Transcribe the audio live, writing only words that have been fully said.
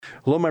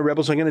Hello, my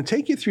rebels. I'm going to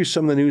take you through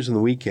some of the news in the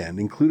weekend,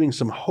 including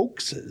some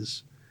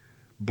hoaxes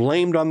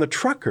blamed on the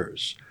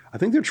truckers. I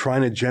think they're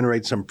trying to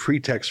generate some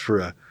pretext for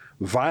a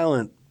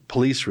violent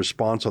police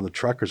response on the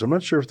truckers. I'm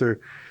not sure if they're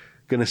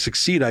going to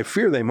succeed. I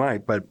fear they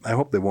might, but I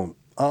hope they won't.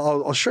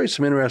 I'll show you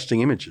some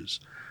interesting images,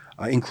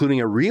 including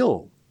a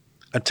real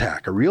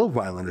attack, a real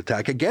violent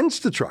attack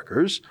against the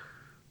truckers.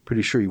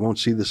 Pretty sure you won't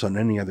see this on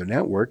any other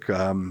network.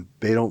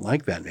 They don't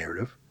like that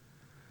narrative.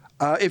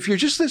 If you're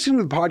just listening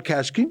to the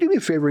podcast, can you do me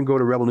a favor and go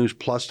to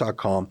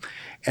rebelnewsplus.com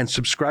and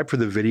subscribe for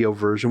the video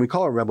version? We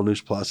call it Rebel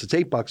News Plus. It's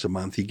 $8 a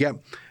month. You get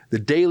the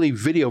daily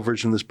video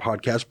version of this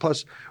podcast,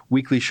 plus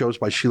weekly shows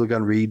by Sheila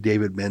Gunn Reid,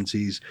 David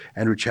Menzies,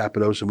 Andrew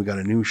Chapados, and we got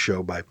a new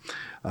show by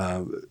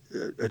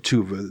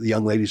two of the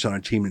young ladies on our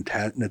team,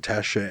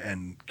 Natasha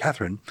and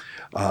Catherine.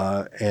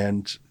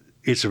 And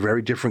it's a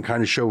very different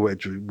kind of show.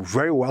 It's a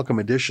very welcome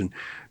addition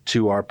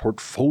to our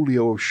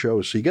portfolio of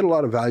shows. So you get a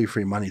lot of value for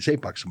your money. It's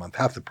 $8 a month,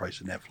 half the price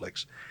of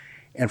Netflix.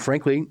 And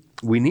frankly,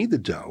 we need the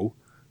dough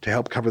to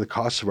help cover the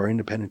costs of our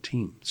independent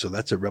team. So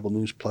that's at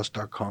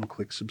rebelnewsplus.com.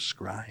 Click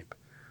subscribe.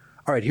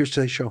 All right, here's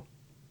today's show.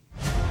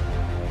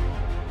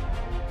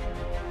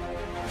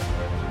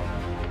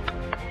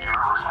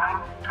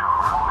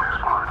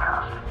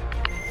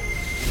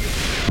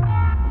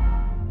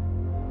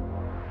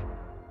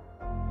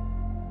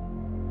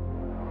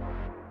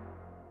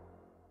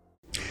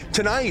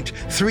 Tonight,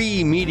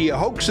 3 media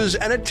hoaxes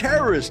and a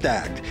terrorist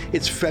act.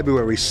 It's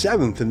February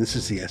 7th, and this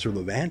is the Ezra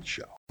Levant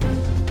Show.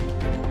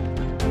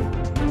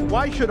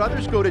 Why should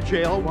others go to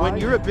jail when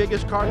you're the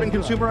biggest carbon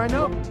consumer I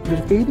know?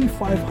 There's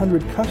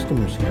 8,500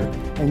 customers here,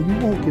 and you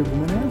won't give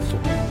them an answer.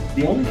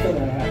 The only thing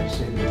I have to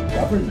say to the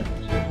government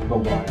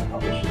about why I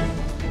publish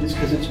it is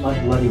because it's my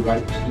bloody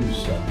right to do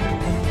so.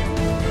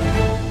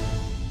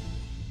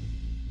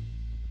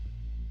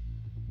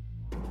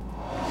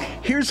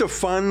 Here's a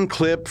fun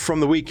clip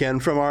from the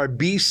weekend from our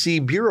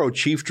BC Bureau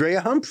Chief,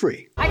 Drea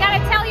Humphrey. I gotta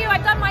tell you,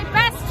 I've done my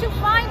best to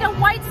find a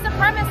white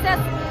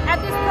supremacist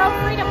at this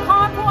pro-freedom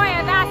convoy.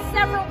 I've asked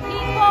several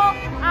people.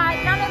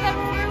 None of them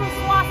threw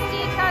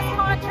swastikas,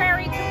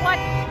 contrary to what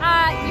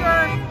your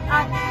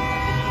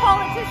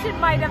politician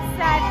might have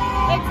said.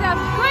 It's a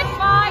good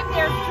vibe.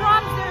 There's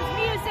drums, there's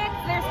music,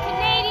 there's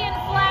Canadian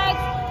flags.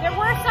 There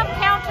were some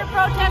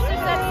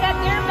counter-protesters that said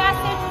their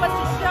message was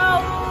to show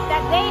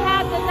that they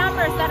had the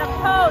numbers that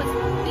opposed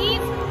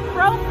these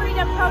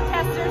pro-freedom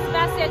protesters'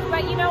 message.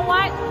 But you know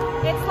what?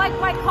 It's like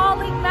my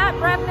colleague Matt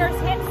Bremner's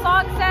hit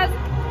song says,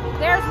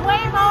 there's way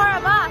more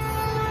of us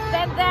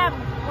than them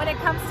when it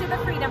comes to the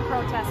freedom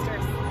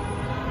protesters.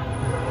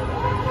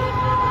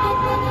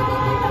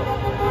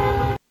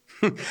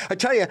 I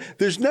tell you,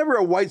 there's never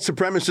a white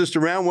supremacist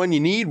around when you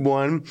need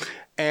one.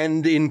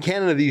 And in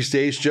Canada these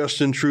days,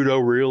 Justin Trudeau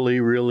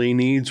really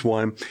needs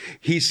one.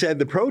 He said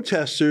the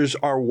protesters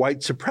are white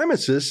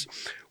supremacists,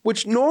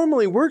 which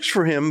normally works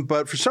for him.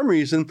 But for some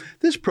reason,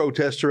 this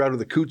protester out of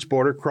the Coutts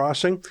border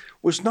crossing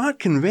was not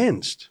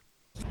convinced.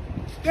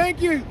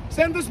 Thank you.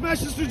 Send this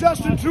message to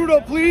Justin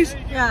Trudeau, please.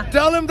 Yeah.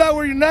 Tell him that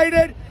we're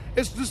united.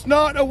 It's just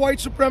not a white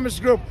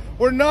supremacist group.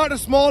 We're not a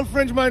small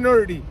fringe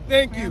minority.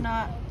 Thank you. We're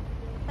not.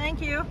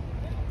 Thank you.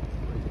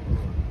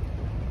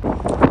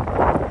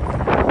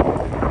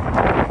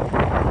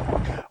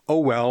 Oh,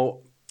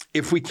 well,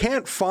 if we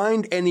can't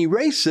find any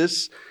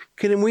racists,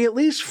 can we at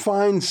least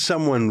find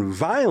someone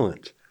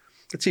violent?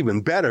 That's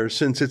even better,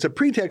 since it's a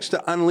pretext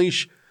to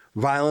unleash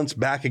violence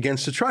back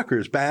against the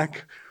truckers,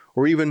 back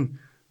or even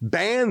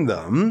ban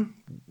them.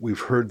 We've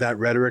heard that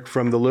rhetoric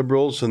from the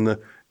Liberals and the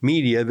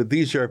media that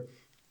these are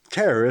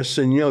terrorists,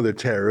 and you know they're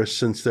terrorists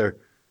since they're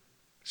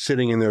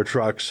sitting in their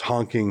trucks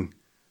honking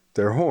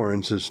their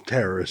horns as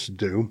terrorists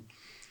do.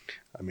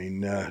 I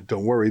mean,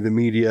 don't worry, the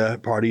media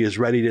party is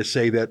ready to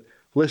say that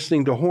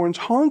listening to horns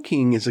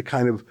honking is a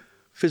kind of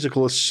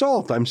physical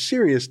assault. I'm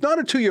serious. Not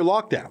a 2-year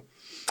lockdown,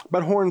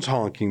 but horns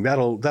honking,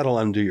 that'll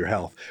undo your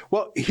health.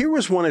 Well, here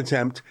was one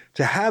attempt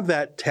to have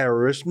that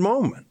terrorist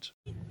moment.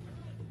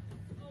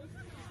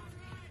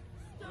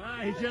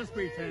 He's just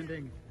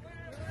pretending.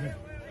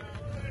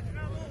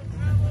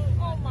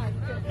 Oh my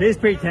goodness. He's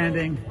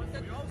pretending.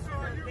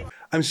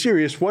 I'm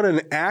serious. What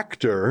an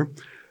actor.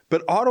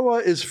 But Ottawa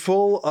is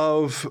full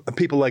of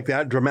people like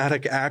that,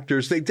 dramatic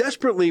actors. They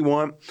desperately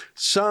want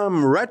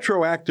some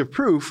retroactive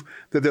proof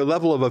that their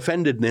level of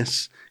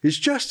offendedness is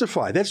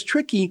justified. That's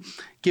tricky,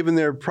 given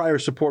their prior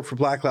support for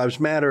Black Lives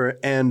Matter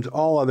and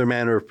all other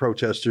manner of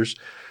protesters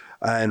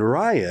and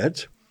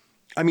riot.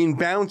 I mean,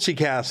 bouncy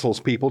castles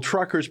people,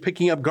 truckers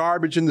picking up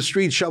garbage in the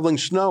streets, shoveling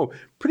snow.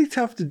 Pretty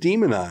tough to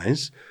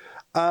demonize.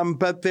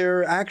 But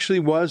there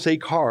actually was a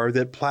car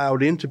that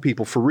plowed into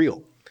people for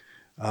real.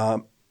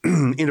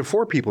 Into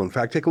 4 people, in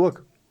fact. Take a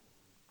look.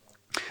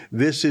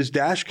 This is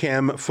dash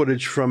cam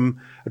footage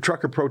from a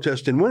trucker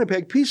protest in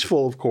Winnipeg.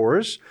 Peaceful, of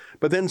course,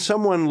 but then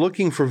someone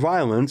looking for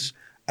violence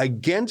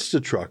against the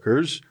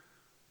truckers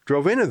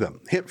drove into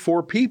them, hit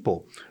 4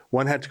 people.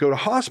 One had to go to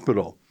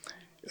hospital.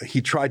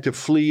 He tried to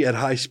flee at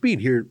high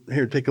speed. Here,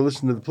 take a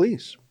listen to the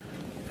police.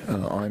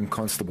 I'm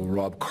Constable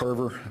Rob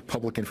Carver,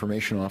 Public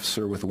Information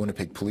Officer with the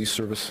Winnipeg Police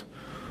Service.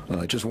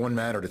 Just one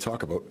matter to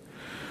talk about.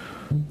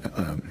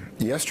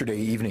 Yesterday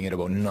evening at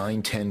about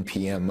 9:10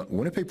 p.m.,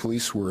 Winnipeg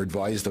police were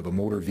advised of a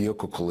motor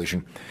vehicle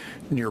collision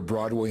near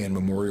Broadway and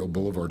Memorial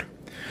Boulevard.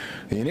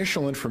 The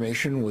initial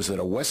information was that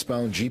a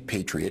westbound Jeep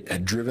Patriot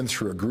had driven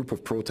through a group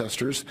of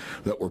protesters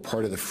that were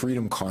part of the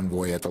Freedom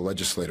Convoy at the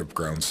Legislative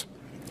Grounds.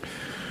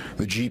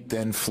 The Jeep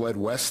then fled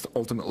west,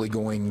 ultimately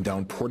going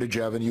down Portage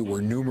Avenue,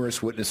 where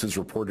numerous witnesses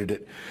reported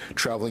it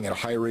traveling at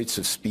high rates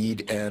of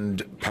speed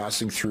and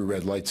passing through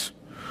red lights.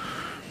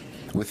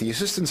 With the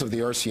assistance of the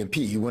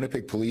RCMP,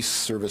 Winnipeg Police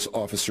Service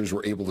officers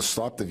were able to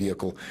stop the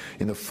vehicle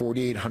in the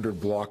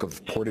 4800 block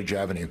of Portage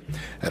Avenue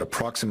at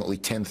approximately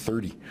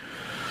 10:30.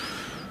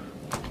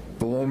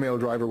 The lone male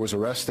driver was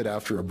arrested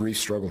after a brief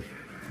struggle.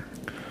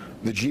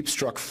 The Jeep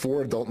struck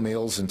 4 adult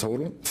males in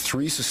total.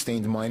 3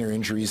 sustained minor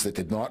injuries that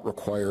did not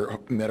require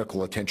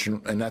medical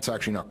attention, and that's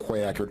actually not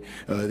quite accurate.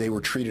 They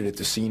were treated at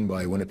the scene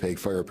by Winnipeg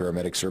Fire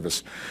Paramedic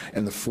Service,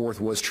 and the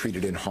 4th was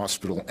treated in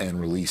hospital and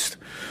released.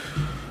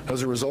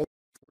 As a result,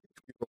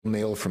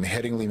 male from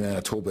Headingley,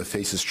 Manitoba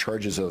faces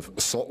charges of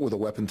assault with a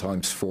weapon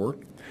 ×4,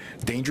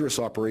 dangerous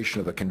operation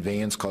of a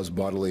conveyance caused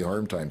bodily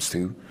harm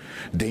 ×2,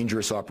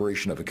 dangerous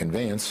operation of a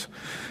conveyance,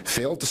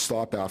 failed to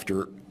stop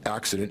after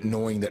accident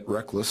knowing that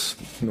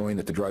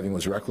the driving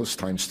was reckless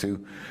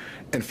 ×2,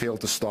 and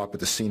failed to stop at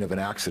the scene of an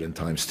accident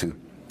 ×2.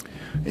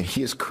 And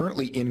he is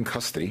currently in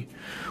custody.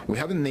 We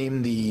haven't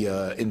named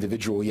the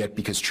individual yet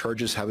because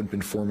charges haven't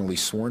been formally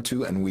sworn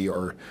to, and we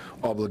are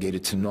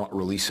obligated to not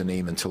release a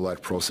name until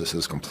that process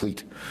is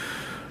complete.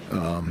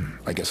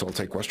 I guess I'll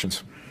take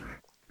questions.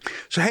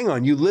 So hang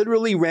on, you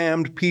literally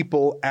rammed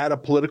people at a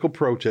political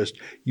protest.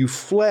 You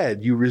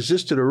fled, you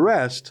resisted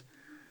arrest,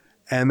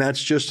 and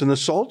that's just an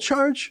assault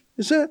charge,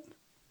 is it?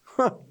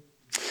 Huh.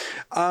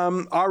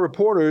 Our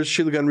reporters,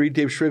 Sheila Gunn Reid,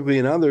 Dave Shrigley,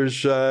 and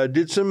others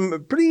did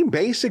some pretty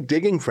basic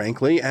digging,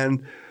 frankly,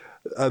 and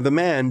the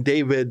man,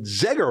 David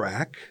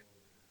Zegarak,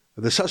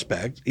 the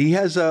suspect, he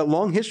has a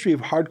long history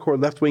of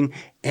hardcore left-wing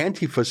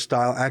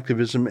Antifa-style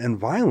activism and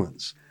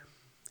violence.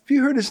 If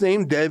you heard his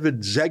name,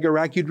 David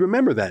Zegarak, you'd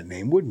remember that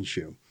name, wouldn't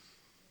you?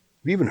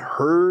 Have you even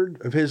heard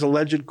of his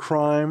alleged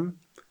crime?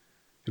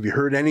 Have you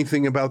heard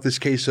anything about this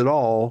case at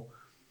all?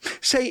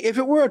 Say, if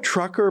it were a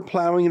trucker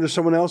plowing into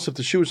someone else, if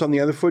the shoe was on the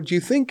other foot, do you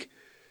think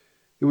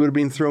it would have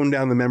been thrown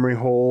down the memory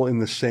hole in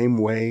the same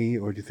way,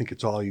 or do you think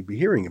it's all you'd be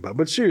hearing about?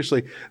 But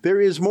seriously, there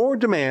is more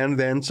demand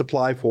than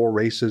supply for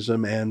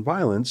racism and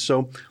violence.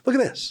 So look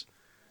at this.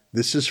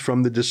 This is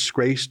from the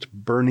disgraced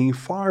Bernie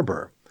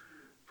Farber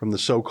from the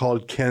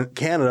so-called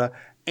Canada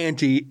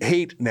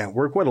Anti-Hate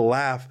Network. What a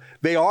laugh.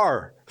 They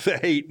are the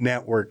hate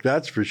network,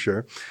 that's for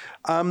sure.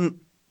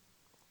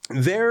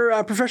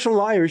 They're professional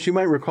liars. You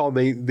might recall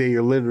they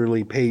are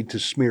literally paid to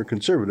smear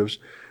conservatives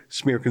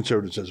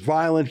as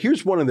violent.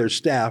 Here's one of their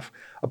staff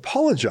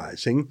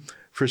apologizing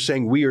for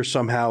saying we are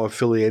somehow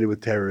affiliated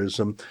with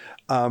terrorism.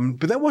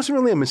 But that wasn't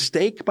really a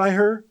mistake by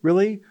her,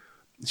 really.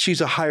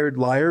 She's a hired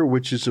liar,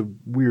 which is a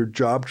weird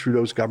job.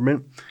 Trudeau's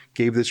government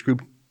gave this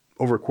group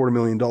over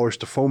 $250,000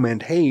 to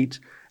foment hate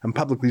and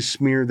publicly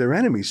smear their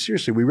enemies.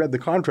 Seriously, we read the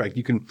contract.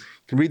 You can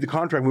read the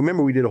contract.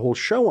 Remember, we did a whole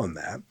show on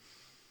that.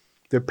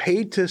 They're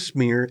paid to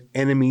smear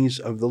enemies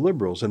of the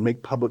Liberals and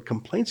make public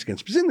complaints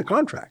against them. It's in the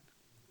contract.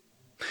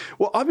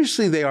 Well,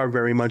 obviously, they are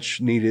very much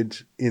needed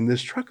in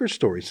this trucker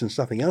story since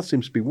nothing else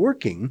seems to be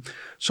working.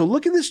 So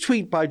look at this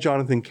tweet by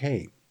Jonathan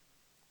Kay.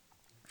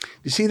 Do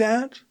you see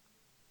that?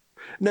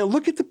 Now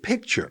look at the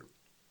picture.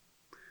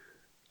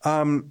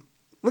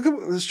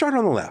 Let's start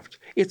on the left.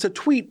 It's a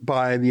tweet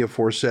by the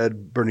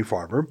aforesaid Bernie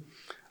Farber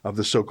of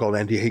the so-called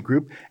anti-hate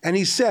group. And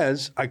he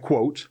says, I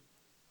quote,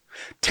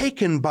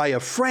 "Taken by a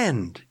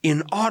friend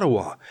in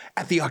Ottawa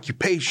at the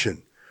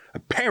occupation,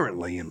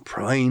 apparently in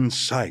plain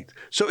sight."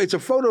 So it's a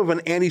photo of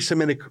an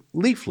anti-Semitic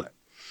leaflet.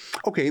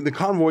 Okay, the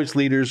convoy's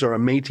leaders are a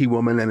Métis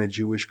woman and a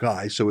Jewish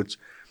guy, so it's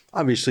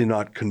obviously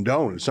not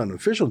condoned. It's not an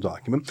official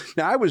document.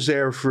 Now, I was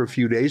there for a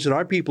few days, and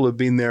our people have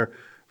been there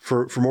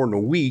for more than a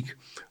week.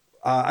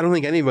 I don't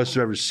think any of us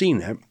have ever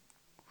seen it.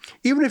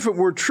 Even if it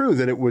were true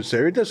that it was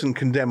there, it doesn't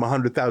condemn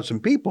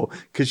 100,000 people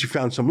because you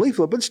found some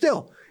leaflet, but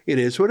still, it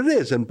is what it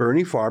is. And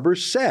Bernie Farber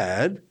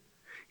said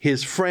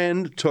his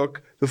friend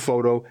took the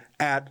photo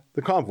at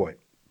the convoy.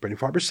 Bernie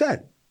Farber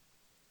said.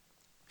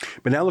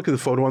 But now look at the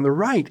photo on the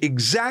right.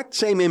 Exact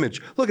same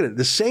image. Look at it.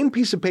 The same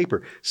piece of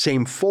paper,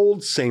 same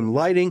fold, same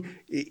lighting,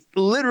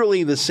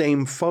 literally the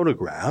same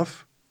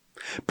photograph.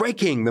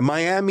 Breaking, the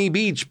Miami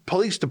Beach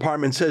Police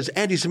Department says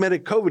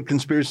anti-Semitic COVID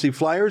conspiracy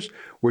flyers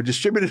were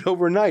distributed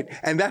overnight.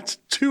 And that's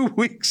 2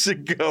 weeks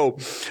ago.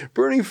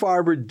 Bernie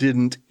Farber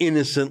didn't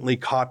innocently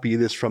copy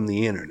this from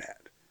the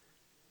internet.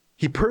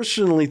 He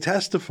personally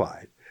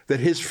testified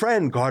that his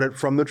friend got it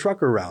from the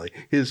trucker rally.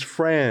 His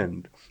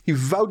friend. He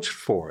vouched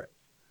for it.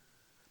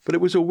 But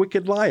it was a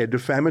wicked lie, a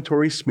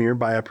defamatory smear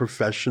by a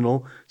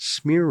professional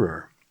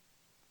smearer.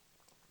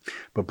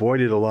 But boy,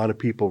 did a lot of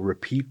people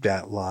repeat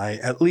that lie.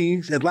 At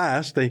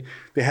last, they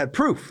had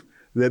proof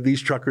that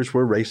these truckers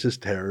were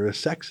racist,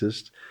 terrorist,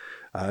 sexist.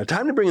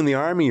 Time to bring in the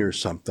army or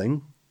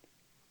something.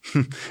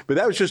 But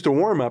that was just a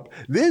warm-up.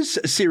 This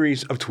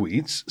series of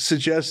tweets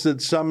suggests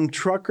that some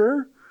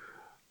trucker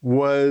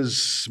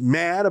was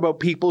mad about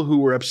people who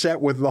were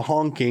upset with the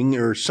honking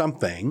or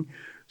something.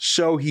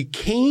 So he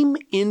came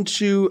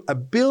into a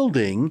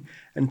building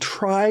and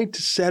tried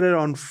to set it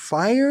on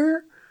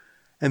fire.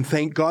 And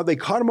thank God they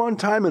caught him on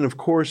time. And of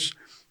course,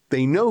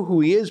 they know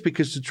who he is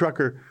because the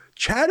trucker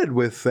chatted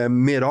with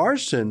them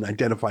mid-arson,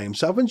 identifying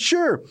himself. And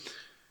sure,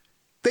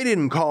 they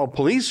didn't call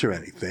police or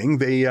anything.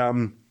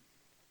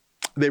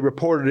 They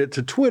reported it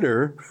to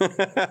Twitter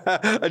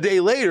a day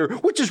later,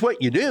 which is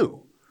what you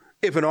do.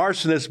 If an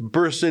arsonist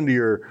bursts into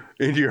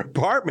your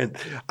apartment,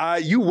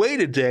 you wait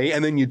a day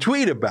and then you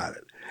tweet about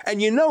it.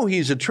 And you know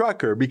he's a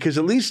trucker because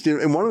at least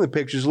in one of the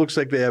pictures, it looks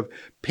like they have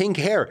pink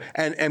hair.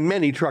 And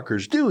many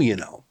truckers do, you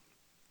know.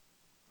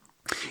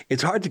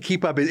 It's hard to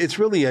keep up. It's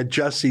really a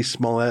Jussie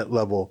Smollett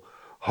level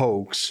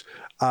hoax.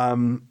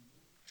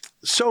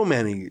 So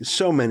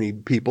many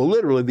people,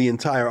 literally the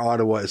entire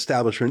Ottawa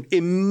establishment,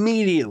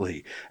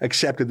 immediately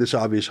accepted this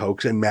obvious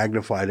hoax and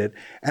magnified it.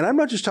 And I'm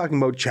not just talking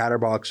about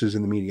chatterboxes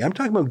in the media. I'm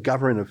talking about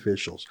government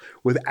officials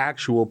with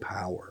actual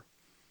power.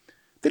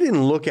 They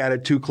didn't look at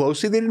it too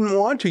closely. They didn't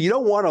want to. You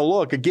don't want to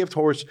look a gift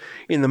horse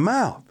in the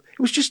mouth. It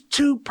was just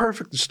too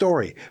perfect a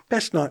story.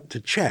 Best not to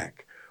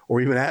check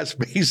or even ask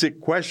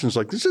basic questions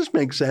like, does this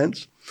make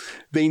sense?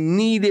 They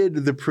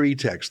needed the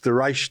pretext, the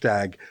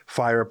Reichstag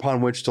fire upon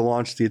which to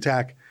launch the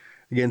attack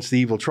against the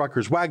evil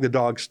truckers. Wag the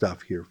dog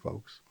stuff here,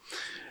 folks.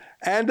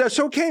 And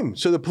so it came.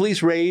 So the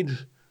police raid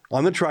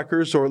on the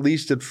truckers, or at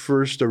least at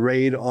first a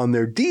raid on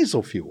their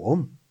diesel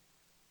fuel.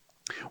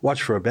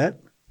 Watch for a bit.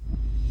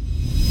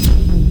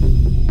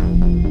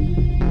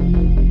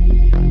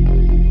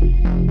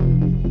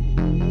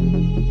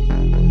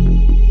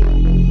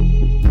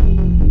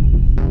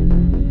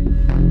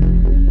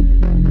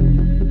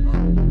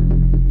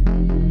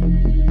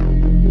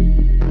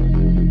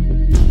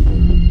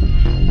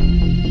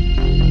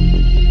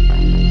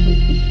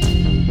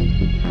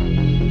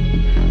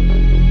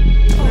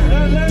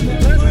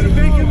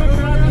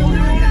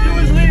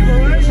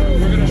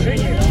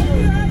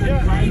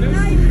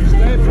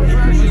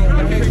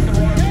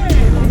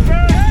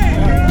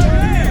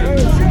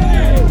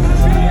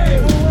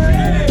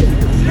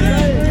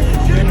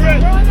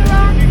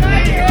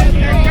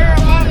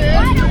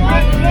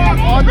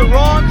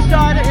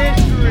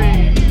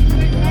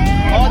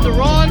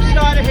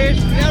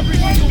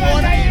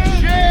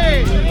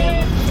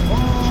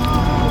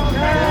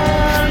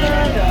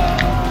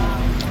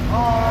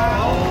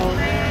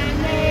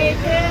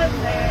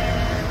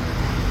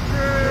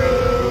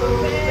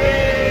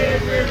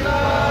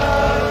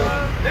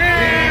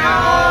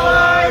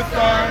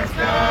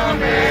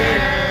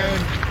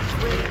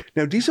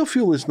 Now, diesel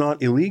fuel is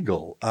not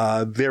illegal.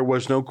 There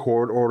was no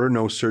court order,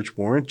 no search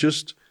warrant,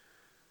 just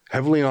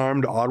heavily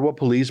armed Ottawa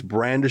police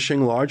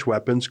brandishing large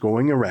weapons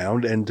going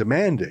around and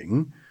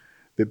demanding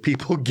that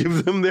people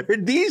give them their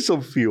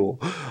diesel fuel.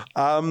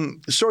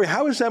 Sorry,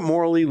 how is that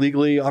morally,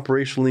 legally,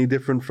 operationally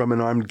different from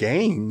an armed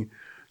gang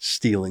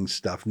stealing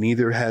stuff?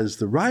 Neither has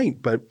the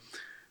right, but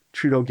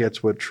Trudeau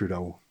gets what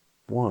Trudeau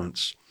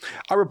wants.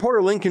 Our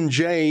reporter Lincoln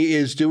Jay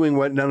is doing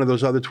what none of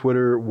those other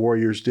Twitter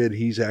warriors did.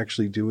 He's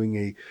actually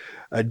doing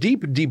a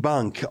deep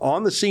debunk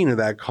on the scene of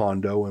that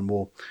condo, and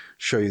we'll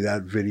show you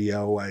that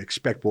video. I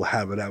expect we'll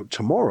have it out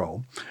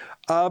tomorrow.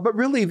 But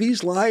really,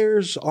 these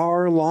liars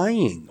are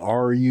lying.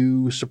 Are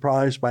you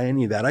surprised by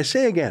any of that? I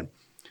say again,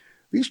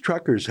 these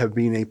truckers have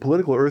been a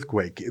political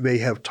earthquake. They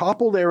have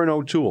toppled Erin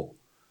O'Toole.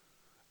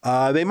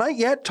 They might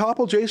yet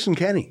topple Jason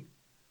Kenney.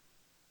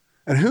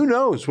 And who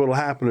knows what will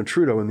happen to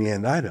Trudeau in the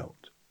end? I don't.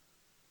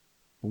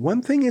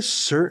 One thing is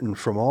certain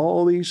from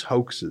all these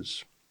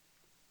hoaxes.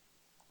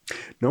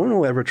 No one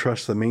will ever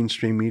trust the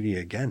mainstream media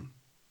again.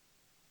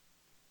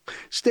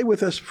 Stay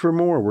with us for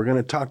more. We're going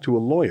to talk to a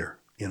lawyer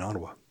in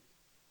Ottawa.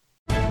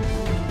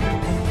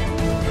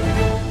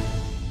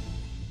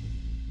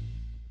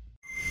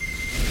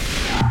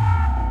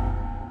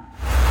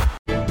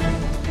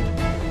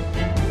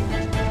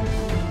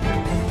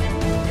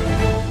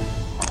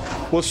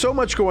 Well, so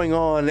much going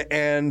on,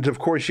 and of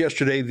course,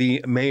 yesterday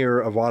the mayor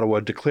of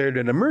Ottawa declared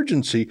an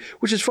emergency,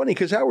 which is funny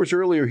because hours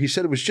earlier he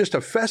said it was just a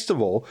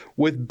festival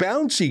with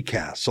bouncy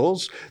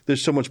castles.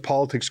 There's so much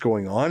politics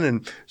going on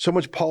and so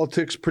much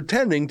politics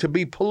pretending to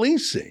be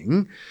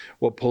policing.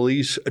 Well,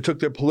 police took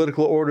their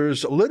political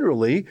orders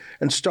literally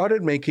and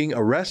started making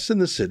arrests in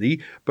the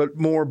city, but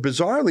more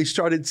bizarrely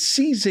started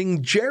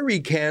seizing jerry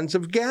cans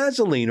of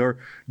gasoline or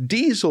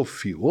diesel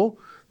fuel.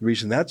 The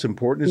reason that's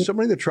important is so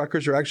many of the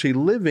truckers are actually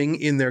living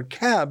in their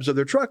cabs of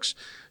their trucks,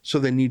 so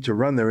they need to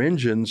run their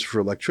engines for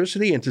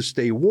electricity and to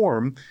stay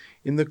warm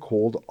in the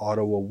cold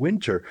Ottawa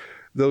winter.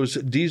 Those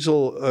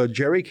diesel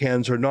jerry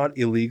cans are not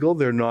illegal.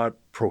 They're not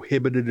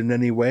prohibited in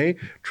any way.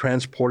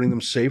 Transporting them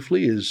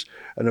safely is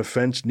an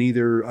offense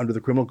neither under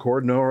the criminal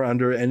code nor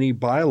under any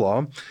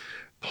bylaw.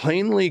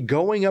 Plainly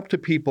going up to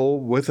people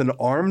with an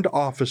armed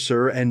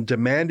officer and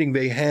demanding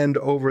they hand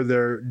over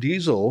their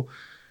diesel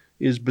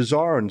is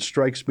bizarre and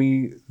strikes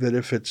me that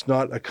if it's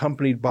not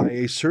accompanied by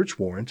a search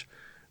warrant,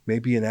 may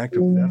be an act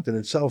of theft in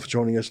itself.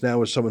 Joining us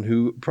now is someone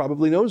who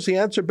probably knows the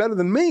answer better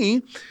than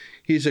me.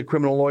 He's a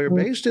criminal lawyer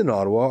based in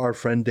Ottawa. Our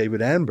friend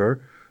David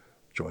Amber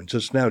joins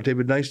us now.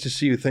 David, nice to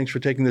see you. Thanks for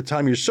taking the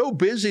time. You're so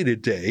busy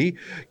today.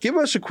 Give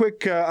us a quick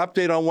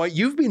update on what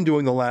you've been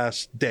doing the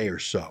last day or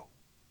so.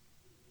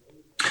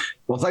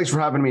 Well, thanks for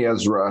having me,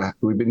 Ezra.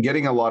 We've been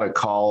getting a lot of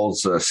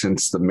calls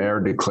since the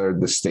mayor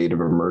declared the state of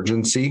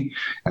emergency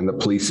and the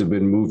police have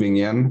been moving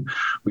in.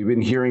 We've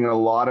been hearing a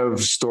lot of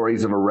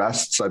stories of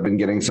arrests. I've been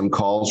getting some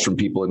calls from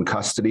people in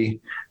custody.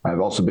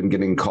 I've also been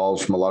getting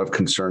calls from a lot of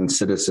concerned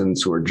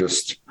citizens who are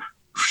just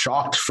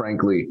shocked,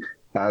 frankly,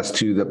 as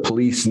to the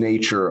police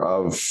nature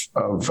of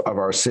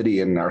our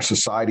city and our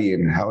society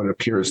and how it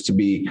appears to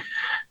be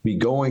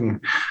going.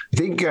 I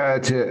think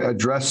to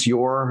address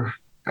your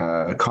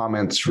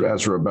comments,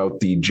 Ezra, about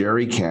the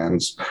jerry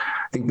cans,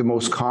 I think the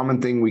most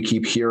common thing we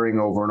keep hearing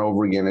over and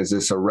over again is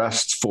this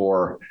arrest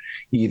for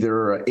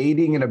either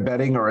aiding and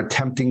abetting or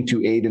attempting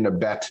to aid and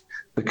abet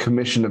the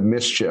commission of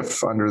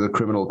mischief under the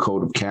Criminal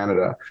Code of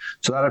Canada.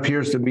 So that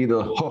appears to be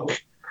the hook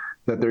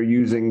that they're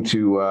using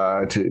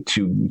to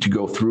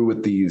go through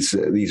with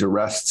these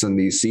arrests and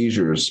these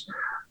seizures.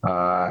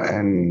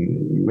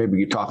 And maybe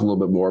you talk a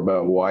little bit more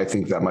about why I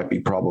think that might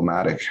be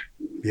problematic.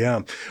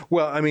 Yeah.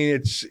 Well, I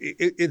mean,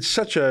 it's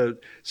such a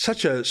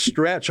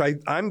stretch.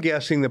 I'm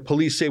guessing the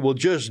police say, well,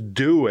 just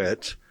do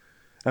it.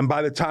 And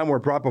by the time we're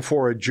brought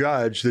before a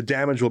judge, the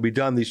damage will be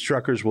done. These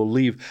truckers will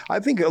leave. I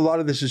think a lot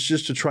of this is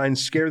just to try and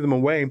scare them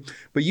away.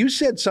 But you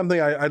said something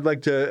I'd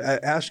like to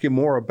ask you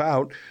more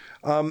about.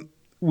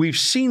 We've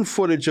seen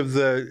footage of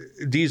the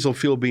diesel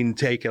fuel being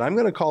taken. I'm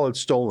going to call it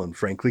stolen,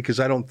 frankly, because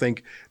I don't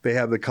think they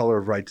have the color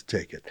of right to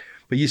take it.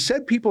 But you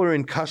said people are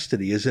in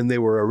custody, as in they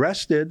were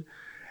arrested,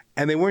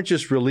 and they weren't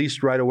just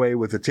released right away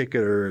with a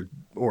ticket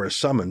or a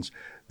summons.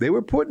 They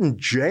were put in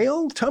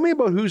jail? Tell me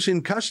about who's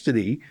in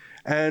custody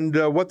and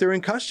what they're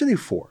in custody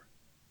for.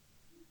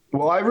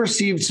 Well, I've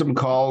received some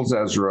calls,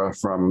 Ezra,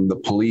 from the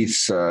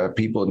police,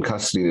 people in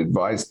custody,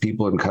 advised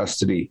people in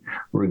custody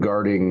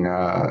regarding,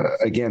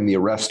 again, the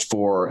arrest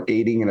for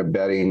aiding and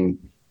abetting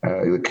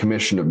the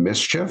commission of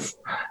mischief.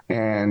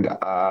 And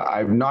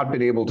I've not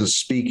been able to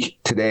speak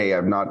today.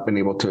 I've not been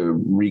able to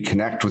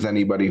reconnect with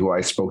anybody who I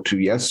spoke to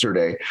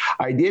yesterday.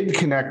 I did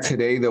connect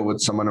today, though,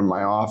 with someone in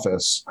my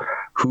office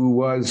who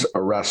was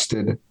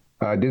arrested.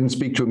 I didn't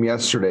speak to him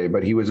yesterday,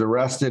 but he was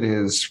arrested.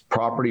 His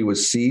property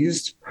was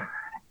seized.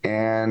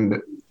 And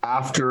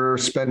after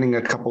spending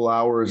a couple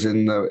hours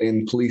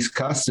in police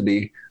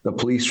custody, the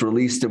police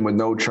released him with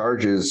no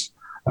charges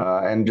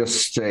and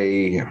just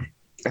a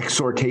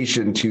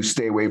exhortation to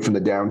stay away from the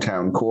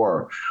downtown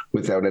core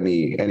without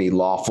any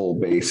lawful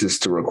basis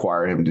to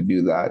require him to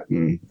do that.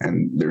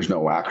 And there's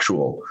no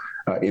actual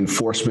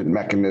enforcement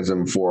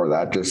mechanism for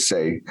that. Just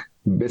say,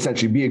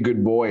 essentially, be a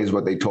good boy is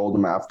what they told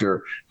him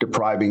after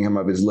depriving him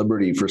of his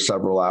liberty for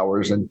several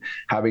hours and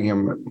having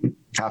him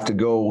have to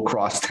go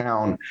across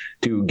town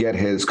to get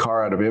his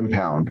car out of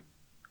impound.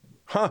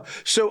 Huh.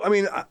 So, I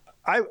mean,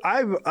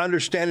 I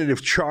understand it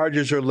if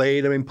charges are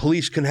laid. I mean,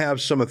 police can have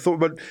some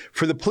authority, but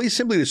for the police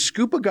simply to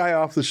scoop a guy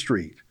off the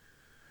street,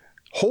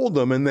 hold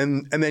him, and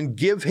then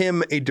give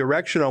him a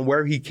direction on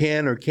where he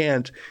can or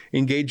can't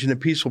engage in a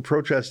peaceful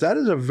protest, that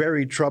is a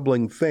very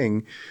troubling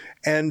thing.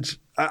 And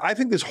I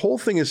think this whole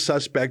thing is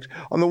suspect.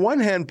 On the one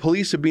hand,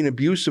 police have been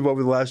abusive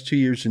over the last 2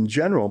 years in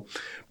general,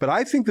 but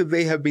I think that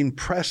they have been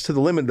pressed to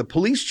the limit. The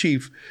police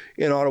chief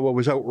in Ottawa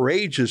was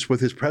outrageous with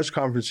his press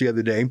conference the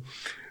other day,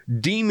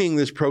 deeming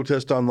this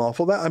protest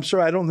unlawful. I'm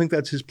sorry, I don't think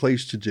that's his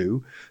place to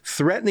do.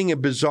 Threatening a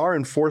bizarre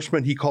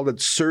enforcement, he called it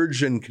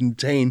surge and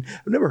contain.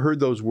 I've never heard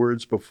those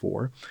words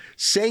before.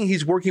 Saying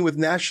he's working with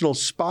national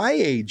spy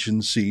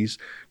agencies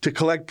to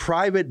collect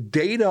private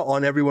data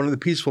on everyone in the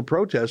peaceful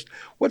protest.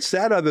 What's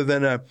that other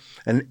than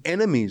an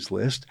enemies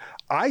list?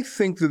 I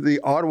think that the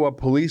Ottawa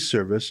Police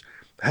Service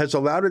has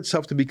allowed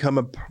itself to become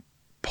a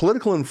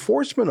political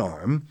enforcement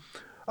arm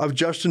of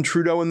Justin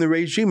Trudeau and the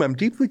regime. I'm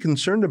deeply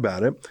concerned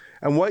about it.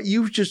 And what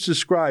you've just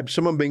described,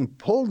 someone being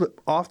pulled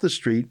off the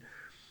street,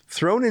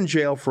 thrown in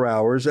jail for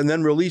hours, and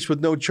then released with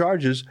no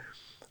charges,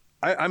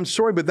 I'm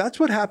sorry, but that's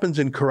what happens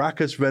in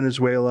Caracas,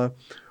 Venezuela,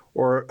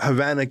 or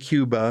Havana,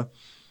 Cuba,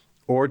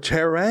 or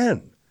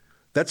Tehran.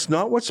 That's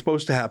not what's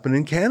supposed to happen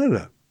in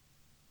Canada.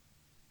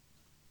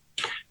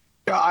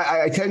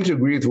 I tend to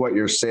agree with what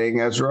you're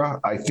saying, Ezra.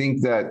 I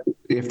think that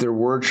if there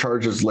were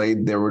charges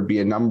laid, there would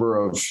be a number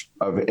of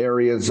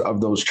areas of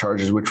those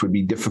charges which would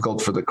be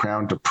difficult for the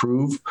Crown to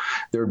prove.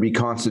 There would be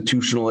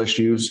constitutional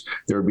issues.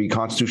 There would be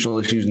constitutional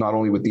issues not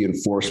only with the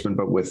enforcement,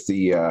 but with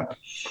the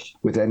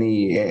with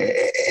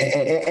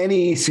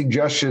any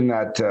suggestion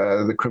that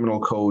the criminal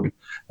code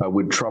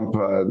would trump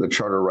the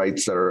charter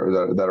rights that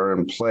are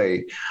in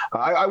play.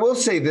 I will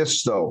say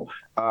this, though.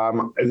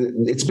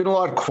 It's been a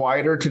lot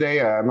quieter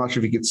today. I'm not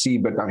sure if you could see,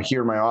 but I'm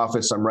here in my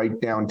office. I'm right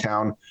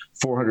downtown,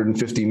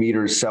 450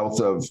 meters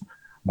south of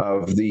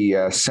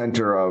the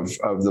center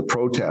of the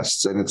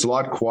protests, and it's a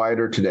lot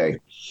quieter today.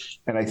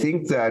 And I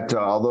think that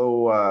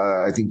although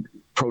I think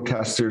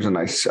protesters, and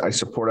I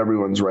support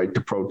everyone's right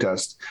to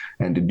protest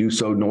and to do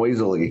so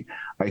noisily,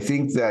 I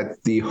think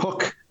that the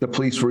hook the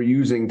police were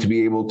using to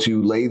be able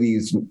to lay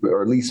these,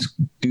 or at least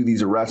do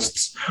these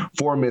arrests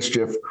for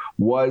mischief,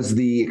 was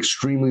the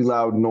extremely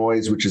loud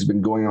noise, which has been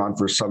going on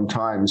for some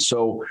time.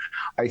 So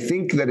I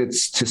think that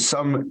it's to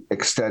some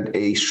extent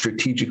a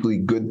strategically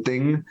good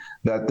thing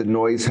that the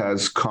noise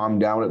has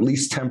calmed down, at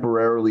least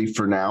temporarily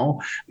for now,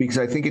 because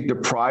I think it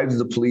deprives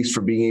the police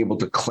from being able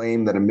to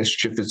claim that a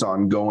mischief is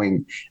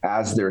ongoing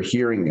as they're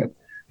hearing it.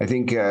 I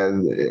think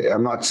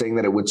I'm not saying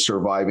that it would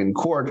survive in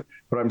court,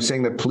 but I'm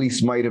saying that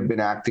police might have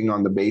been acting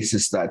on the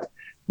basis that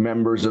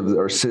members of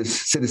or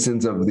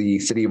citizens of the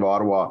city of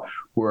Ottawa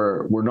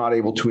were not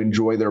able to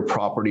enjoy their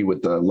property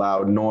with the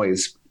loud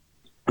noise.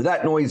 With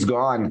that noise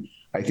gone,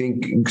 I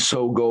think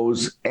so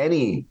goes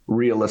any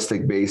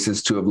realistic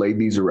basis to have laid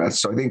these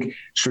arrests. So I think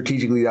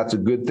strategically that's a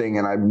good thing,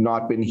 and I've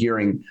not been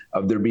hearing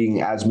of there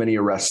being as many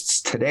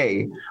arrests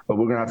today, but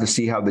we're going to have to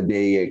see how the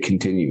day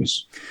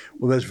continues.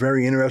 Well, that's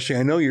very interesting.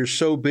 I know you're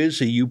so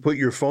busy. You put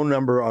your phone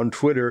number on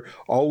Twitter,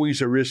 always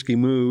a risky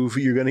move.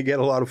 You're going to get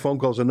a lot of phone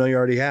calls. I know you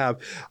already have.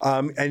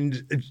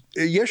 And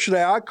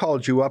yesterday I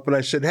called you up and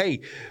I said,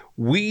 hey,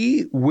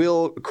 we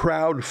will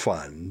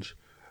crowdfund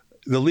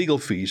the legal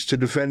fees to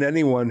defend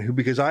anyone who,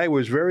 because I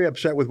was very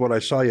upset with what I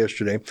saw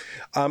yesterday.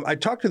 I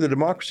talked to the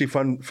Democracy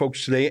Fund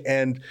folks today,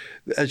 and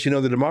as you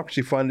know, the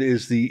Democracy Fund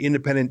is the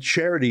independent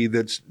charity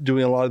that's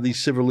doing a lot of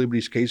these civil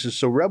liberties cases.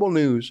 So Rebel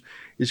News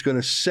is going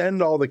to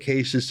send all the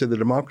cases to the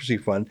Democracy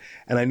Fund,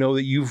 and I know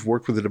that you've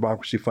worked with the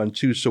Democracy Fund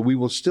too, so we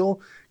will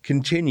still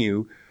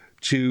continue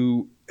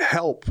to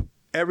help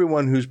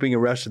everyone who's being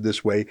arrested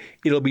this way.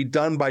 It'll be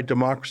done by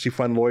Democracy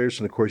Fund lawyers,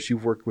 and of course,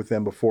 you've worked with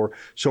them before.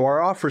 So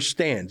our offer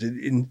stands.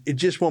 It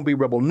just won't be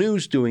Rebel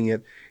News doing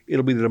it.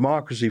 It'll be the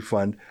Democracy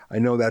Fund. I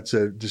know that's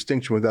a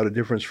distinction without a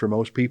difference for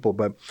most people,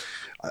 but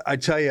I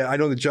tell you, I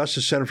know the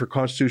Justice Center for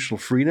Constitutional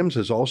Freedoms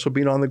has also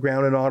been on the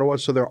ground in Ottawa,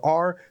 so there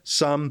are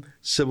some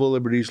civil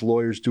liberties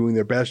lawyers doing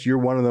their best. You're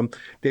one of them.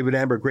 David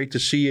Amber, great to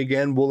see you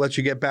again. We'll let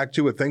you get back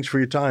to it. Thanks for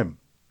your time.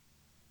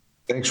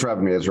 Thanks for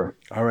having me, Ezra.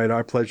 All right,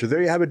 our pleasure.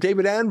 There you have it,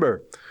 David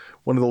Amber,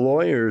 one of the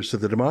lawyers that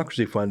the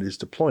Democracy Fund is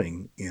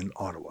deploying in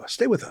Ottawa.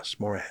 Stay with us.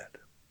 More ahead.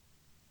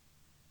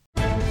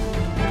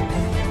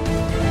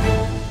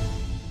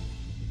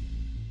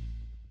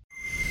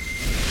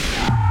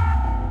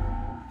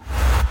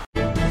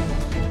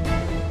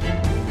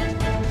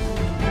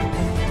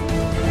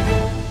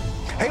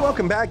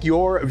 Welcome back.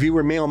 Your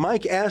viewer mail.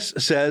 Mike S.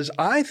 says,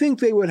 I think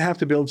they would have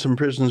to build some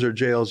prisons or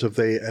jails if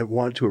they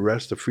want to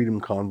arrest the Freedom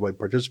Convoy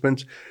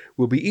participants. It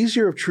would be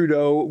easier if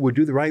Trudeau would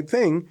do the right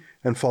thing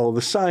and follow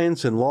the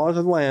science and laws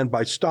of the land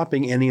by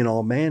stopping any and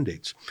all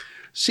mandates.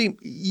 See,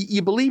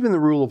 you believe in the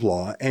rule of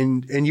law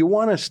and you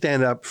want to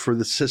stand up for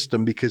the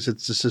system because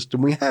it's the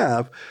system we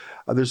have.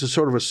 There's a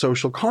sort of a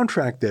social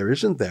contract there,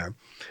 isn't there?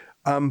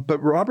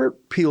 But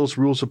Robert Peel's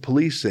rules of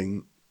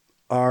policing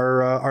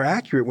are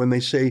accurate when they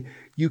say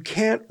you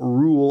can't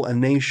rule a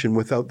nation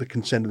without the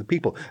consent of the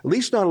people, at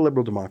least not a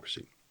liberal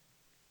democracy.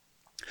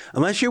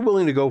 Unless you're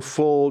willing to go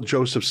full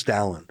Joseph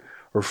Stalin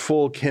or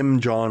full Kim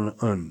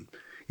Jong-un.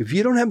 If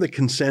you don't have the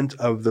consent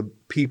of the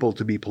people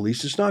to be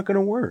policed, it's not going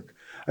to work.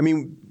 I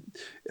mean,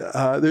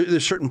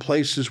 there's certain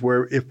places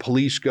where if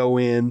police go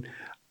in,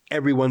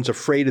 everyone's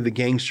afraid of the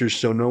gangsters,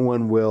 so no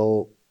one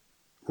will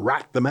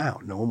rat them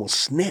out. No one will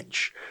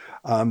snitch.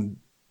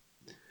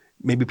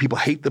 Maybe people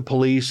hate the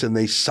police and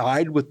they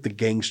side with the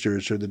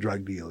gangsters or the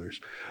drug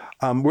dealers.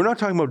 We're not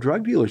talking about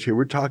drug dealers here.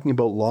 We're talking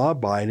about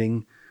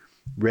law-abiding,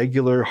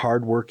 regular,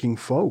 hardworking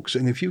folks.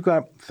 And if you've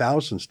got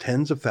thousands,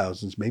 tens of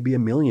thousands, maybe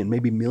 1 million,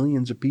 maybe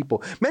millions of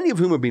people, many of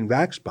whom have been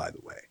vaxxed, by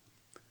the way,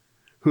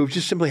 who have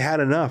just simply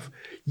had enough,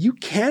 you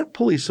can't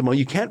police them all.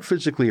 You can't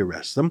physically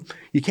arrest them.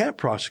 You can't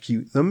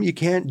prosecute them. You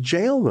can't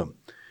jail them.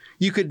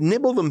 You could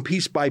nibble them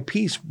piece by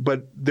piece,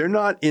 but they're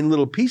not in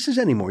little pieces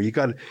anymore. You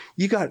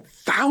got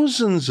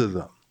thousands of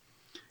them.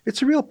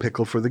 It's a real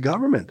pickle for the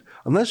government.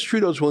 Unless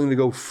Trudeau's willing to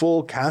go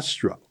full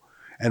Castro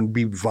and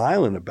be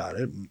violent about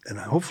it, and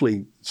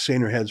hopefully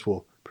saner heads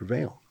will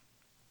prevail.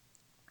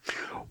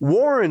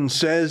 Warren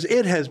says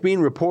it has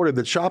been reported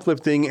that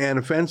shoplifting and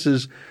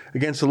offenses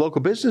against the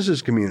local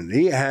businesses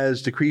community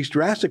has decreased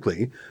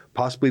drastically.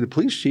 Possibly the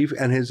police chief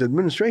and his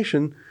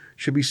administration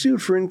should be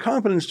sued for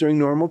incompetence during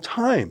normal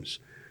times.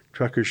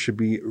 Truckers should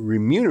be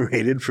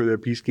remunerated for their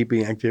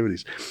peacekeeping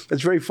activities.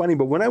 That's very funny,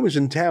 but when I was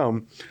in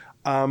town,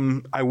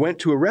 I went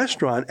to a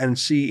restaurant and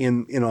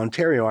in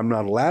Ontario, I'm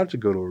not allowed to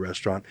go to a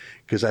restaurant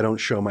because I don't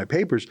show my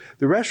papers.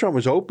 The restaurant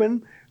was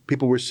open.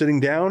 People were sitting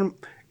down.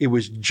 It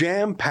was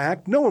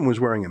jam-packed. No one was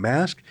wearing a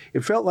mask.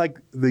 It felt like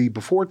the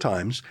before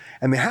times.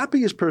 And the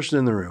happiest person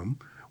in the room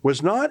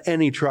was not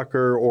any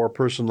trucker or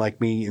person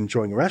like me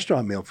enjoying a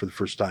restaurant meal for the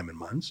first time in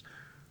months.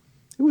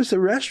 It was the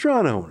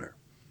restaurant owner.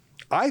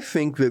 I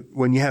think that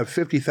when you have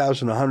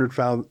 50,000,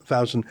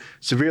 100,000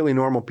 severely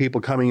normal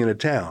people coming into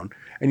town,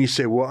 and you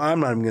say, well, I'm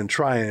not even going to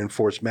try and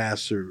enforce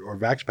masks or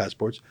vax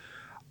passports,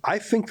 I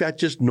think that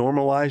just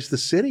normalized the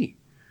city.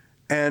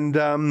 And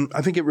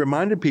I think it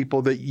reminded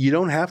people that you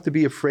don't have to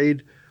be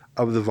afraid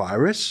of the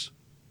virus,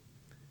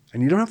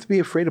 and you don't have to be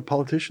afraid of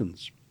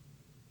politicians.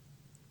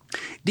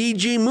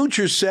 DG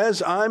Moocher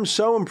says, I'm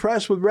so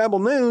impressed with Rebel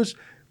News.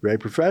 Very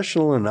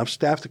professional, enough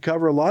staff to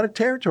cover a lot of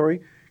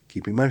territory.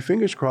 Keeping my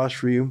fingers crossed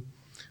for you.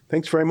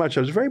 Thanks very much.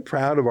 I was very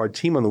proud of our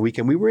team on the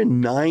weekend. We were in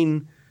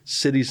 9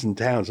 cities and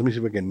towns. Let me see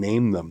if I can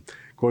name them.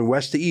 Going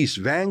west to east,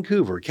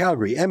 Vancouver,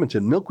 Calgary,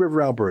 Edmonton, Milk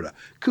River, Alberta,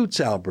 Coutts,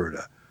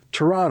 Alberta,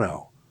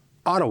 Toronto,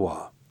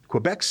 Ottawa,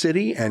 Quebec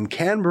City, and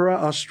Canberra,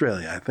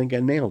 Australia. I think I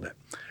nailed it.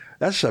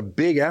 That's a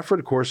big effort.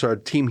 Of course, our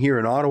team here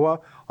in Ottawa,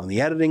 on the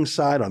editing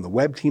side, on the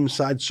web team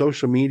side,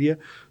 social media.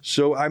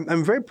 So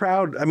I'm very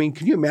proud. I mean,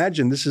 can you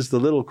imagine this is the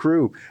little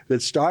crew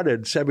that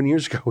started 7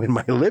 years ago in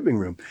my living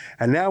room.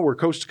 And now we're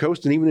coast to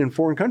coast and even in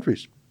foreign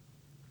countries.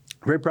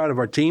 Very proud of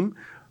our team.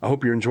 I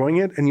hope you're enjoying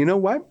it. And you know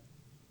what?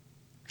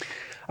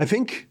 I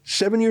think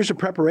 7 years of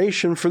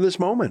preparation for this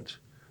moment,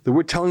 that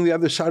we're telling the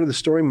other side of the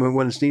story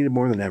when it's needed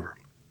more than ever.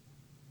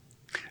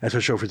 That's our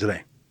show for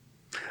today.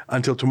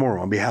 Until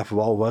tomorrow, on behalf of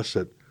all of us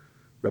at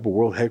Rebel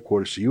World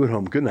Headquarters, to you at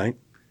home, good night.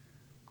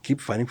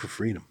 Keep fighting for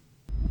freedom.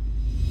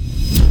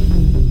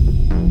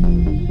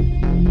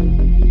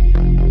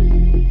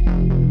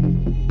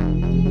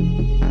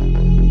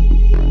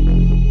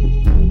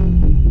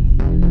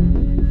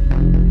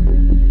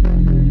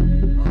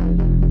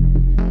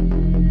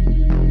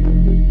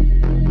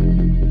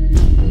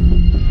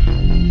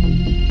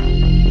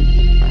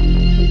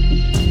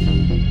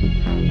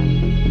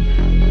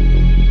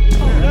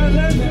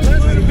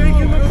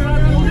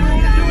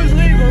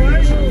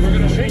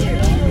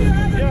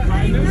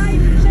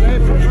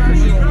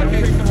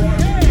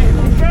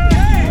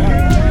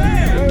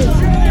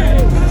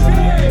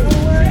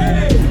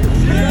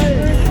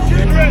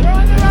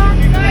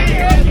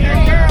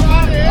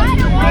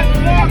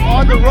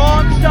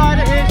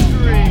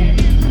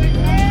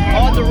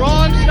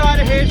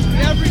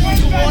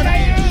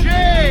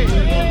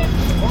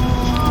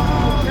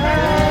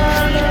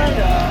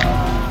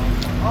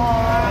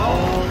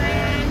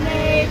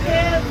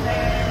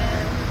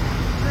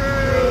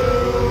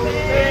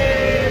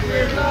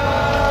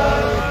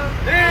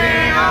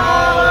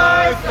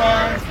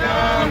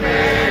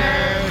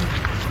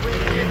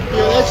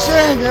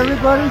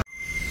 Everybody.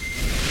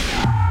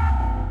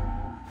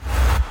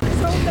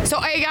 So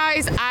hey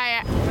guys,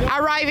 I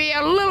arrived here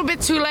a little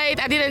bit too late.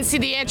 I didn't see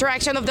the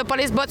interaction of the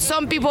police, but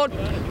some people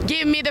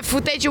gave me the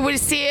footage. You will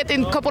see it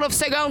in a couple of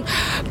seconds.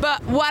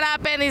 But what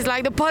happened is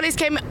like the police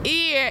came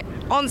here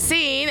on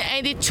scene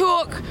and they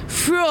took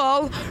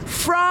fuel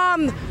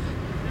from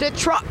the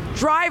truck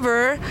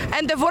driver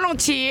and the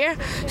volunteer.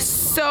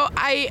 So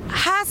I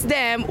asked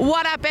them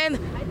what happened.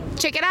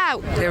 Check it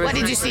out. What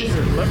did you see?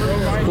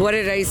 What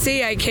did I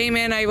see? I came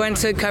in, I went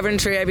to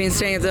Coventry. I've been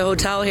staying at the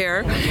hotel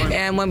here.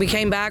 And when we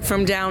came back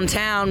from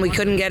downtown, we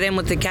couldn't get in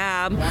with the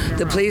cab.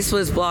 The police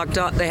was blocked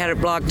off. They had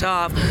it blocked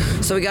off.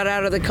 So we got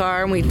out of the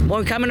car and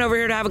we're coming over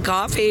here to have a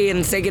coffee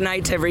and say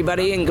goodnight to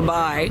everybody and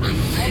goodbye.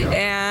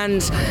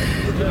 And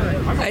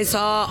I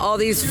saw all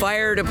these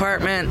fire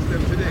department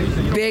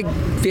big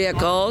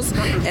vehicles,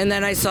 and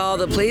then I saw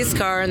the police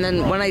car, and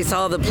then when I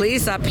saw the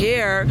police up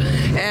here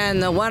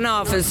and the one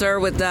officer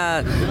with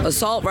the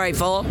assault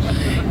rifle,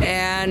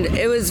 and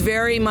it was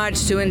very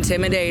much to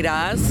intimidate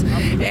us.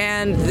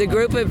 And the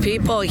group of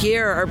people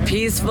here are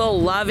peaceful,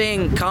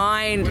 loving,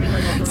 kind,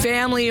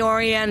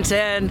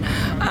 family-oriented,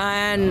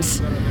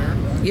 and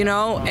you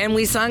know, and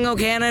we sung "O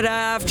Canada"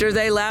 after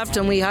they left,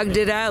 and we hugged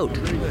it out.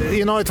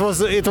 You know, it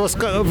was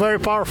a very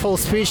powerful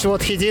speech.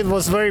 What he did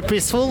was very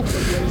peaceful,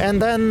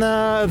 and then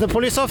the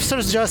police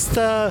officers just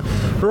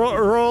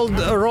rolled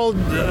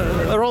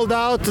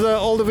out.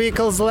 All the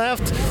vehicles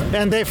left,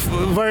 and they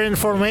were in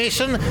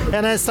formation,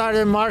 and then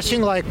started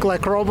marching like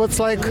robots,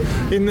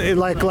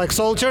 like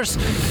soldiers,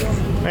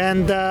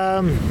 and.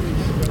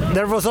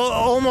 There was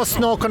almost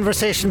no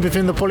conversation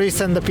between the police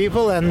and the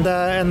people, and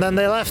then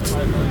they left.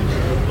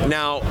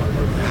 Now,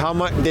 how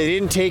much they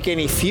didn't take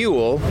any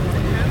fuel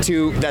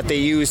that they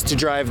used to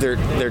drive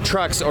their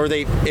trucks, or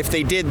if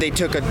they did, they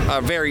took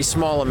a very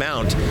small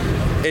amount.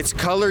 It's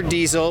colored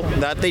diesel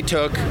that they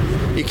took.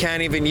 You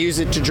can't even use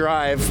it to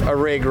drive a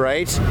rig,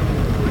 right?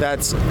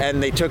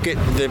 And they took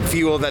the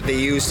fuel that they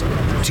used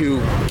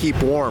to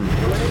keep warm.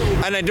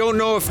 And I don't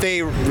know if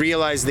they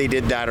realized they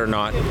did that or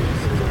not,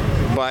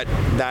 but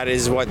that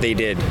is what they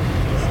did.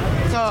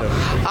 So,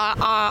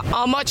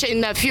 how much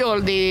in the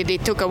fuel they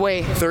took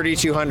away?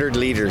 3,200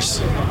 liters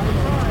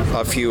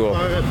of fuel.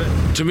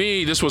 To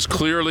me, this was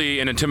clearly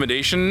an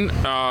intimidation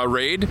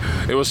raid.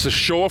 It was to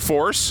show a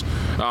force.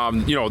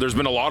 You know, there's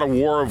been a lot of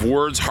war of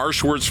words,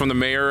 harsh words from the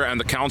mayor and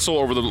the council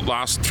over the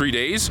last 3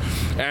 days,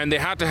 and they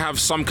had to have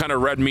some kind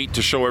of red meat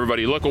to show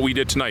everybody, look what we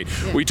did tonight.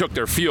 Yeah. We took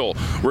their fuel.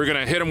 We're going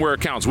to hit them where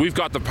it counts. We've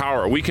got the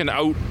power. We can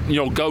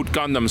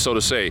outgun them, so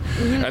to say.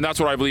 Mm-hmm. And that's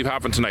what I believe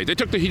happened tonight. They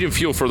took the heat and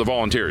fuel for the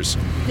volunteers.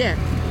 Yeah.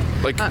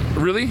 Like,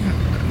 really?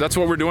 That's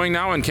what we're doing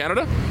now in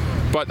Canada?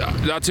 But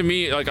that, to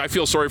me, like, I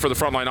feel sorry for the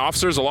frontline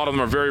officers. A lot of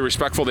them are very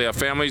respectful. They have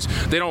families.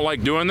 They don't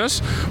like doing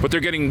this, but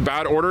they're getting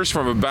bad orders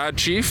from a bad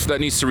chief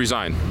that needs to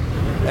resign.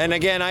 And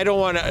again, I don't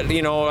want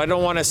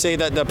to say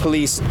that the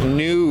police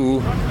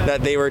knew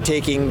that they were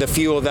taking the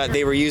fuel that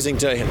they were using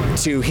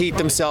to heat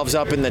themselves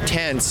up in the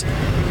tents.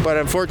 But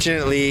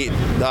unfortunately,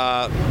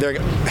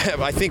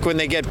 I think when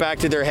they get back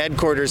to their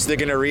headquarters, they're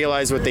going to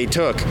realize what they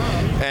took,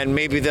 and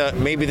maybe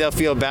they'll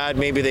feel bad,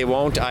 maybe they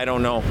won't. I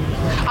don't know.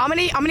 How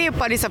many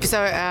police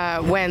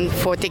officers went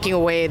for taking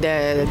away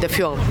the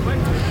fuel?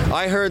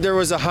 I heard there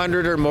was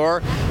 100 or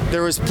more.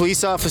 There was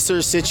police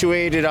officers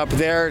situated up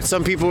there.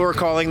 Some people were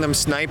calling them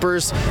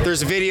snipers.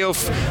 There's video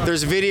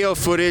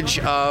footage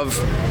of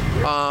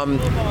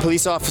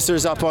police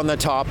officers up on the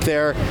top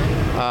there.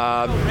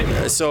 I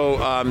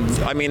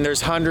mean,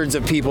 there's hundreds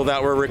of people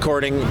that were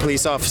recording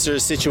police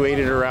officers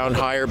situated around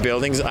higher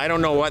buildings. I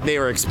don't know what they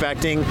were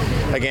expecting.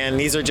 Again,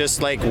 these are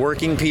just like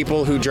working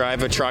people who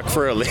drive a truck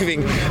for a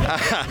living.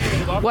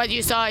 What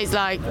you saw is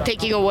like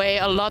taking away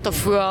a lot of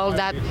fuel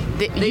that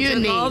you took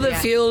need. all the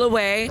fuel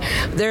away.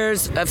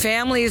 There's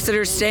families that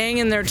are staying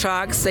in their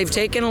trucks. They've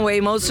taken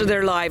away most of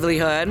their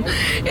livelihood,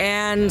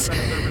 and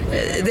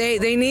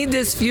they need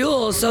this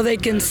fuel so they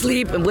can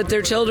sleep with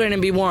their children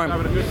and be warm.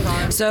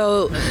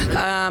 So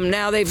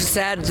now they've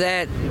said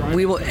that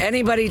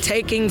anybody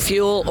taking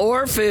fuel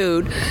or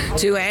food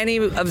to any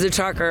of the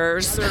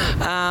truckers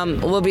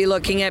will be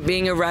looking at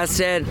being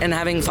arrested and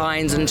having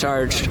fines and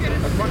charged.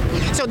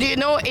 So do you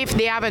know if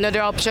they have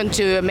another option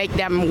to make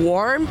them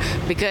warm?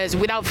 Because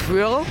without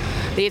fuel,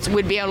 it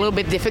would be a little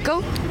bit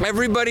difficult.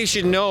 Everybody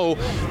should know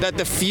that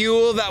the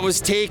fuel that was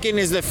taken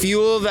is the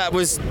fuel that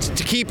was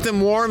to keep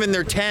them warm in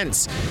their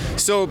tents.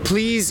 So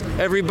please,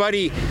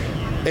 everybody,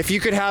 if you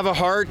could have a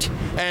heart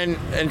and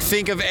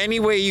think of any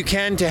way you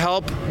can to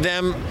help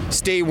them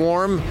stay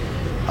warm,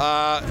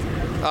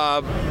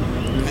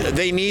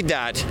 they need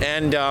that.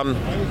 And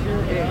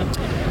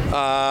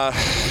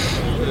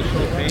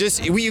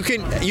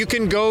you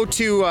can go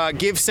to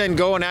Give, Send,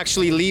 Go and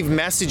actually leave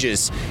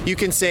messages. You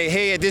can say,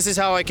 hey, this is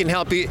how I can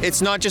help you.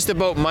 It's not just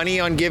about money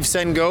on Give,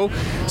 Send, Go.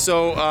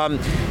 So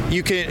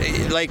you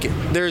can, like,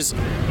 there's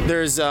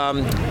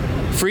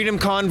Freedom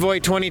Convoy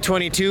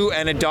 2022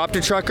 and Adopt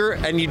a Trucker,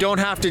 and you don't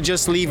have to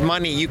just leave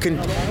money. You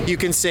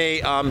can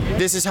say,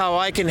 this is how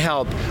I can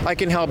help. I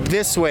can help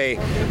this way.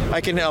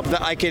 I can help.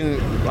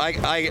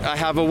 I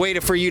have a way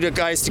for you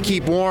guys to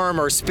keep warm,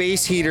 or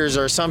space heaters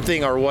or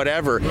something or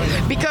whatever.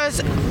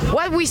 Because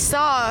what we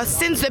saw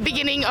since the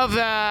beginning of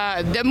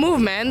the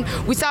movement,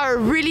 we saw a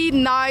really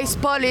nice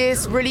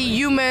police, really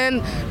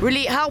human,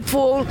 really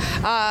helpful.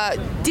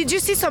 Did you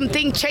see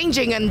something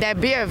changing in their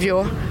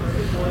behavior?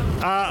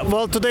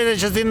 Well, today they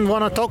just didn't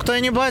want to talk to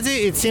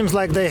anybody. It seems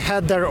like they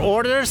had their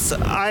orders.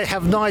 I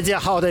have no idea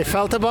how they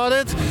felt about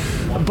it,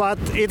 but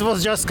it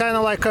was just kind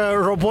of like a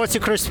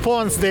robotic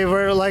response. They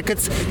were like,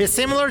 it's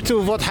similar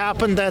to what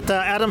happened at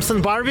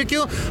Adamson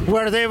Barbecue,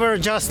 where they were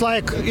just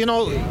like,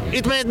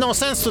 it made no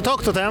sense to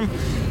talk to them.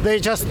 They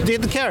just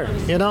didn't care,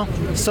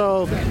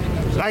 So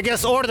I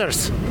guess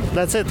orders.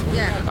 That's it.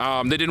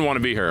 Yeah. They didn't want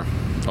to be here.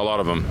 A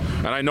lot of them.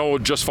 And I know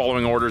just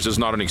following orders is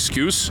not an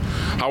excuse.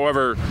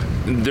 However,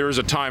 there is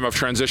a time of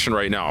transition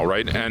right now,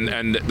 right?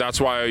 And that's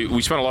why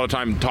we spent a lot of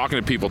time talking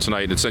to people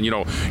tonight and saying,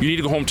 you need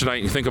to go home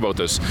tonight and think about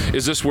this.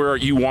 Is this where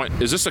you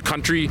want, is this a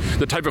country,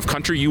 the type of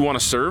country you want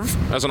to serve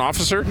as an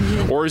officer?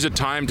 Or is it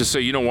time to say,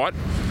 you know what?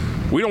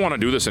 We don't want to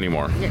do this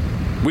anymore. Yeah.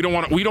 We don't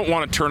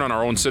want to turn on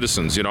our own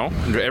citizens,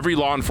 Every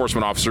law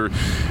enforcement officer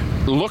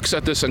looks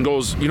at this and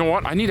goes, you know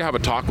what? I need to have a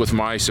talk with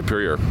my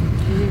superior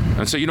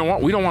and say, you know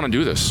what? We don't want to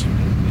do this.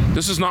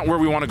 This is not where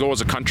we want to go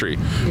as a country.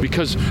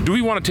 Because do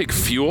we want to take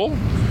fuel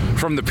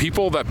from the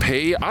people that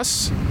pay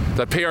us?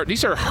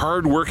 These are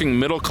hard-working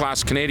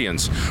middle-class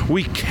Canadians.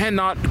 We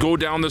cannot go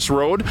down this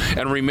road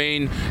and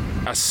remain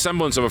a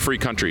semblance of a free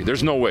country.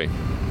 There's no way.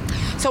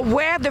 So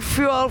where the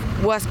fuel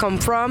was come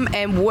from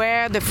and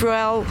where the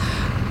fuel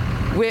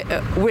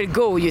will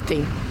go, you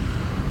think?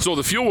 So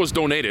the fuel was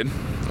donated,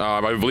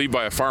 I believe,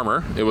 by a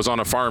farmer. It was on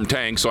a farm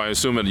tank, so I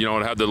assume it,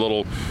 it had the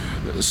little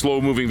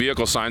slow-moving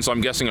vehicle sign. So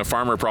I'm guessing a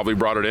farmer probably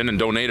brought it in and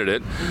donated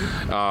it.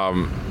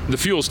 The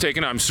fuel's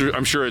taken. I'm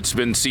sure it's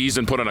been seized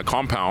and put in a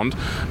compound.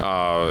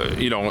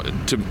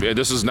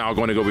 This is now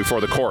going to go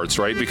before the courts,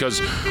 right? Because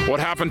what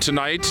happened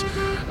tonight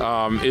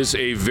is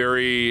a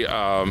very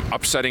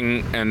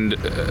upsetting and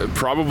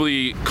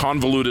probably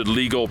convoluted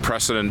legal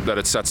precedent that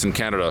it sets in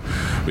Canada.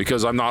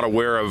 Because I'm not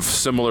aware of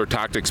similar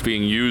tactics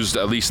being used,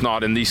 at least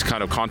not in these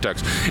kind of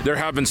contexts. There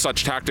have been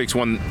such tactics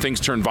when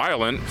things turned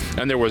violent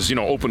and there was,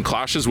 open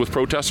clashes with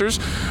protesters,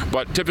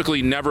 but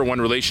typically never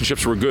when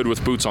relationships were good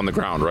with boots on the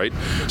ground, right?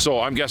 So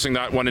I'm guessing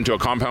that went into a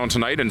compound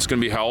tonight and it's going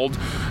to be held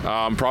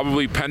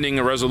probably pending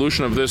a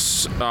resolution of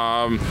this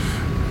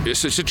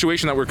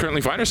situation that we're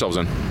currently find ourselves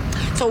in.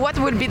 So what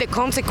would be the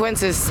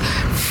consequences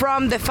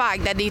from the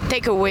fact that they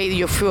take away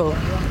your fuel?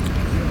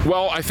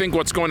 Well, I think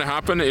what's going to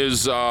happen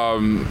is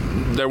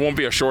there won't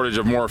be a shortage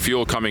of more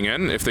fuel coming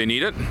in if they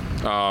need it.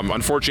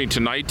 Unfortunately,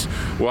 tonight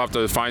we'll have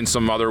to find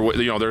some other,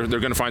 they're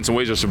going to find some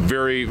ways. There's a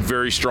very,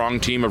 very strong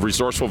team of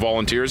resourceful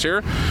volunteers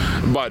here,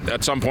 but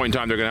at some point in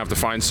time, they're going to have to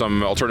find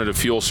some alternative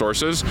fuel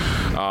sources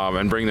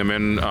and bring them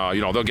in.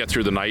 They'll get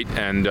through the night,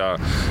 and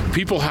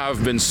people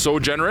have been so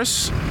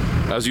generous.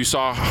 As you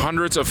saw,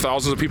 hundreds of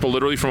thousands of people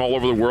literally from all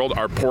over the world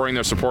are pouring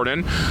their support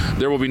in.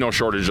 There will be no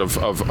shortage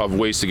of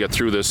ways to get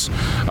through this.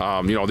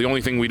 The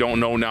only thing we don't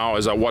know now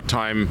is at what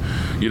time,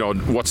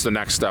 what's the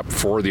next step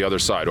for the other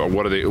side, or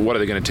what are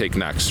they going to take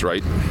next,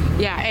 right?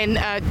 Yeah,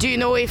 and do you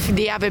know if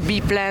they have a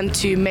B plan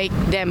to make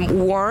them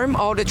warm,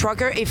 all the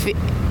trucker, if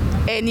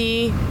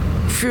any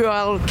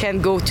fuel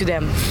can go to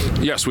them?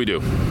 Yes, we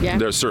do. Yeah?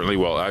 There certainly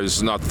will.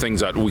 It's not things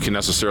that we can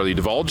necessarily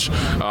divulge,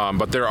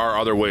 but there are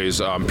other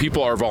ways.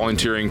 People are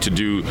volunteering to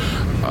do.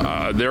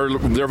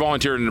 They're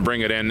volunteering to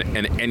bring it in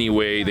any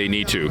way they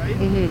need to,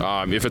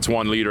 if it's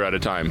 1 liter at a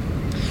time.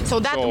 So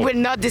that will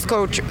not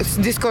discourage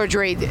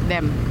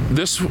them.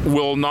 This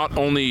will not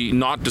only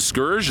not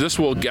discourage, this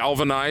will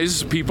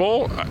galvanize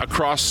people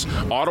across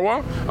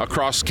Ottawa,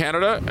 across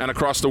Canada, and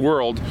across the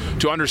world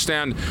to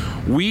understand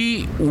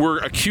we were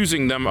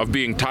accusing them of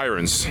being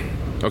tyrants,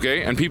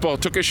 okay? And people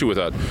took issue with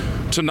that.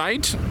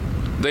 Tonight,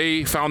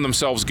 they found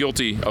themselves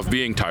guilty of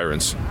being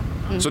tyrants.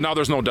 So now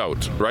there's no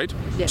doubt, right?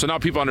 Yeah. So now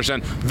people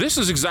understand this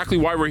is exactly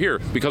why we're here,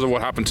 because of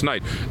what happened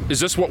tonight. Is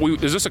this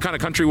the kind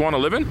of country we want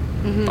to live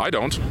in? I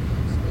don't.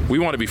 We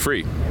want to be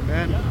free.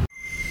 Amen.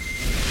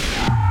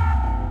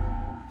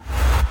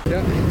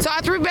 So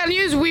at Rebel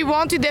News, we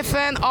want to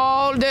defend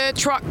all the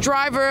truck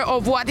driver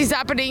of what is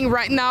happening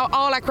right now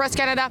all across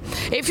Canada.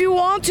 If you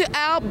want to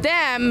help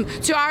them,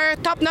 to hire a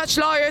top-notch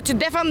lawyer to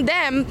defend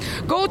them,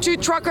 go to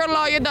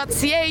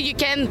truckerlawyer.ca. You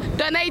can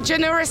donate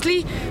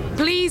generously.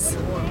 Please